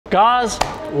Guys,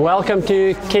 welcome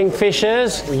to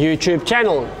Kingfisher's YouTube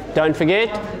channel. Don't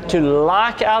forget to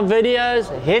like our videos,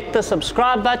 hit the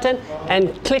subscribe button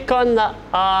and click on the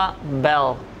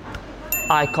bell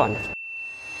icon.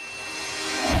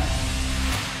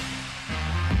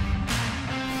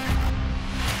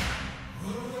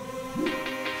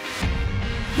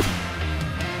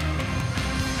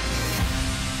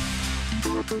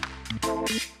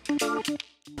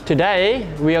 Today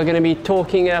we are going to be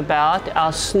talking about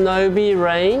our Snowbee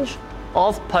range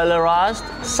of polarized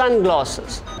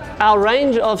sunglasses. Our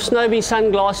range of Snowbee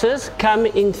sunglasses come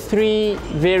in 3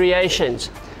 variations.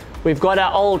 We've got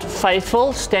our old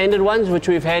faithful standard ones which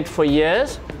we've had for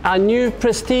years. Our new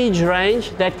prestige range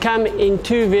that come in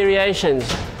 2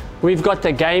 variations. We've got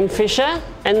the Kingfisher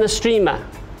and the streamer.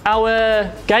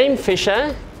 Our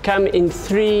Kingfisher come in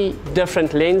 3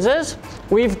 different lenses.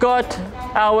 We've got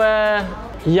our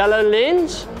yellow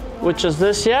lens, which is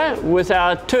this here, with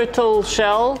our turtle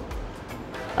shell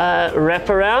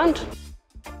wraparound.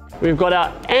 We've got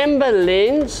our amber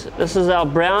lens. This is our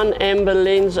brown amber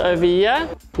lens over here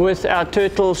with our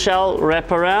turtle shell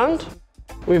wraparound.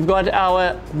 We've got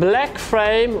our black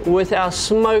frame with our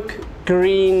smoke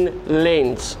green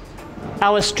lens.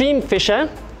 Our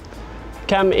Streamfisher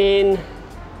come in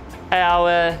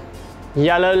our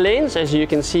yellow lens, as you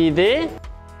can see there,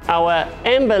 our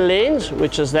amber lens,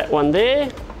 which is that one there,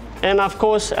 and of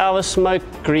course our smoke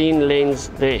green lens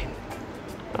there.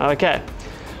 Okay,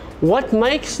 what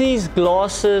makes these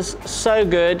glasses so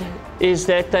good is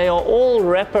that they are all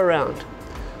wraparound.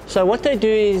 So what they do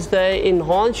is they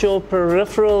enhance your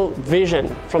peripheral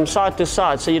vision from side to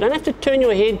side, so you don't have to turn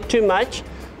your head too much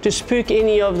to spook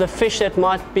any of the fish that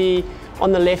might be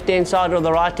on the left hand side or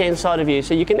the right hand side of you.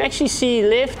 So you can actually see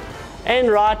left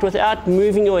and right without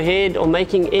moving your head or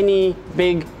making any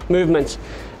big movements.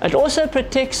 It also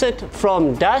protects it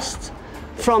from dust,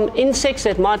 from insects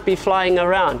that might be flying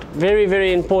around. Very,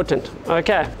 very important.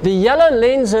 Okay. The yellow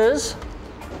lenses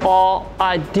are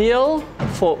ideal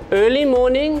for early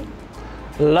morning,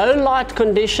 low light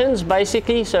conditions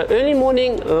basically. So early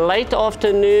morning, late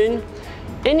afternoon,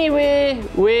 anywhere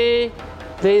where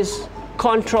there's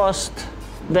contrast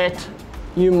that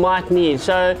you might need.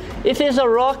 So if there's a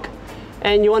rock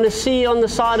and you want to see on the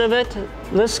side of it,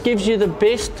 this gives you the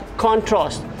best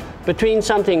contrast between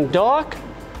something dark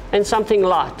and something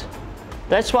light.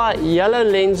 That's why yellow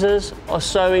lenses are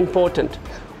so important.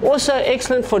 Also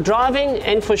excellent for driving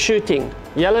and for shooting.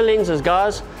 Yellow lenses,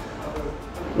 guys,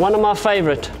 one of my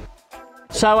favorite.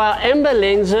 So our amber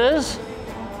lenses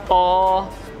are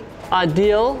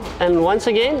ideal, and once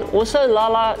again also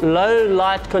low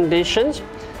light conditions,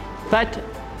 but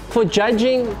for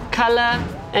judging color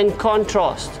and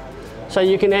contrast. So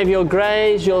you can have your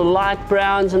grays, your light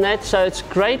browns and that, so it's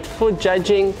great for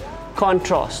judging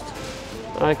contrast.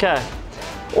 Okay.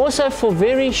 Also for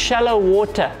very shallow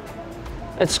water,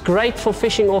 it's great for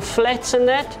fishing off flats and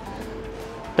that.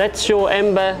 That's your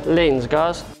amber lens,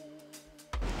 guys.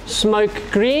 Smoke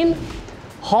green,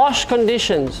 harsh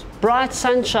conditions, bright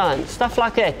sunshine, stuff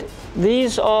like that.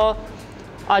 These are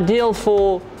ideal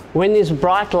for when there's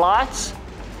bright lights.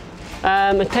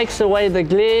 It takes away the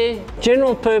glare.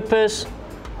 General purpose,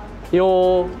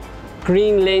 your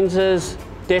green lenses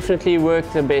definitely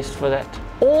work the best for that.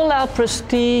 All our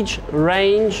prestige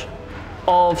range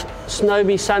of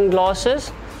Snowbee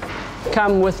sunglasses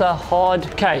come with a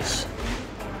hard case.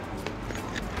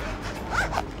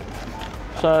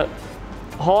 So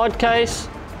hard case,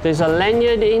 there's a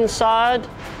lanyard inside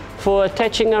for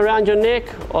attaching around your neck,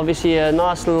 obviously a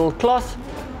nice little cloth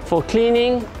for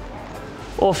cleaning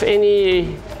off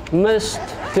any mist,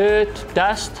 dirt,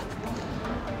 dust.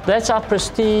 That's our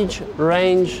prestige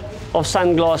range of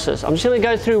sunglasses. I'm just going to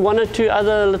go through 1 or 2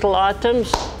 other little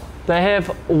items. They have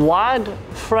wide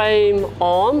frame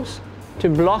arms to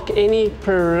block any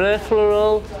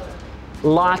peripheral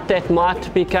light that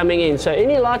might be coming in. So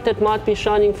any light that might be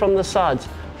shining from the sides,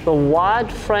 the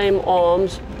wide frame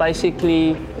arms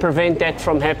basically prevent that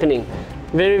from happening.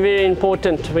 Very, very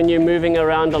important when you're moving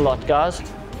around a lot, guys.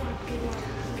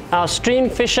 Our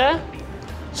Streamfisher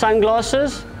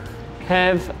sunglasses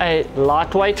have a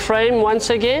lightweight frame once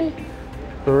again,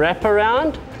 wrap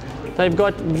around. They've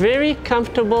got very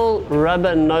comfortable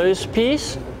rubber nose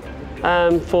piece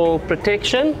for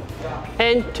protection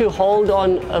and to hold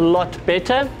on a lot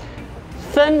better.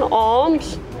 Thin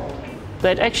arms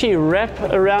that actually wrap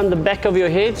around the back of your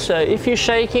head, so if you're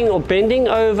shaking or bending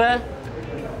over,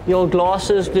 your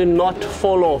glasses do not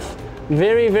fall off.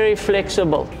 Very, very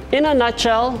flexible. In a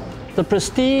nutshell, the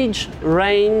prestige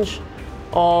range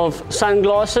of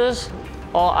sunglasses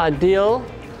are ideal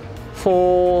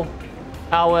for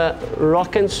our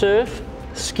rock and surf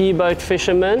ski boat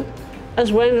fishermen,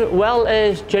 as well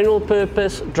as general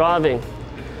purpose driving.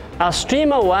 Our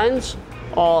streamer ones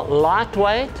are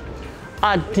lightweight,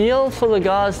 ideal for the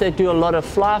guys that do a lot of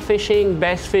fly fishing,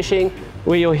 bass fishing,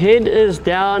 where your head is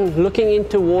down looking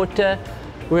into water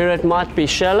where it might be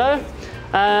shallow.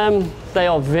 They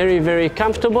are very, very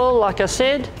comfortable, like I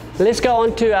said. Let's go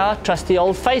on to our trusty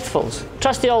old faithfuls.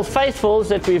 Trusty old faithfuls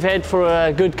that we've had for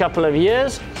a good couple of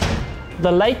years.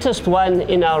 The latest one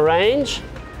in our range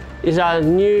is our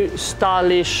new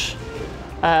stylish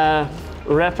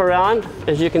wraparound.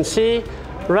 As you can see,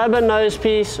 rubber nose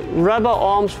piece, rubber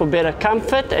arms for better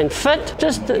comfort and fit.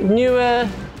 Just a newer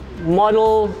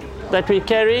model that we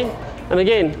carry. And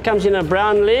again, comes in a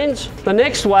brown lens. The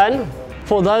next one,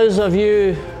 for those of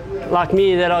you like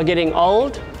me that are getting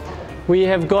old, we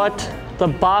have got the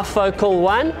bifocal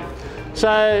one.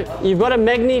 So you've got a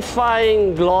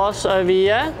magnifying glass over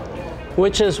here,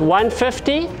 which is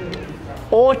 150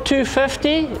 or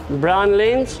 250, brown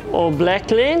lens or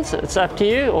black lens, it's up to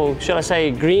you, or should I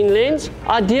say green lens.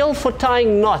 Ideal for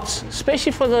tying knots,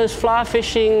 especially for those fly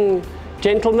fishing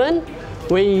gentlemen,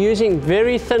 where you're using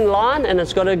very thin line and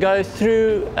it's got to go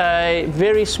through a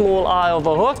very small eye of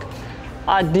a hook.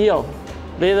 Ideal.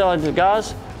 There are the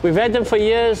guys. We've had them for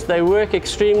years, they work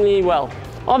extremely well.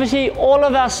 Obviously, all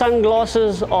of our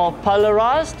sunglasses are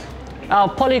polarized. Our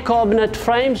polycarbonate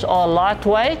frames are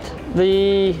lightweight.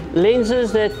 The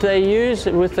lenses that they use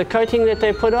with the coating that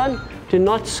they put on do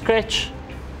not scratch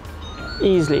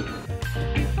easily.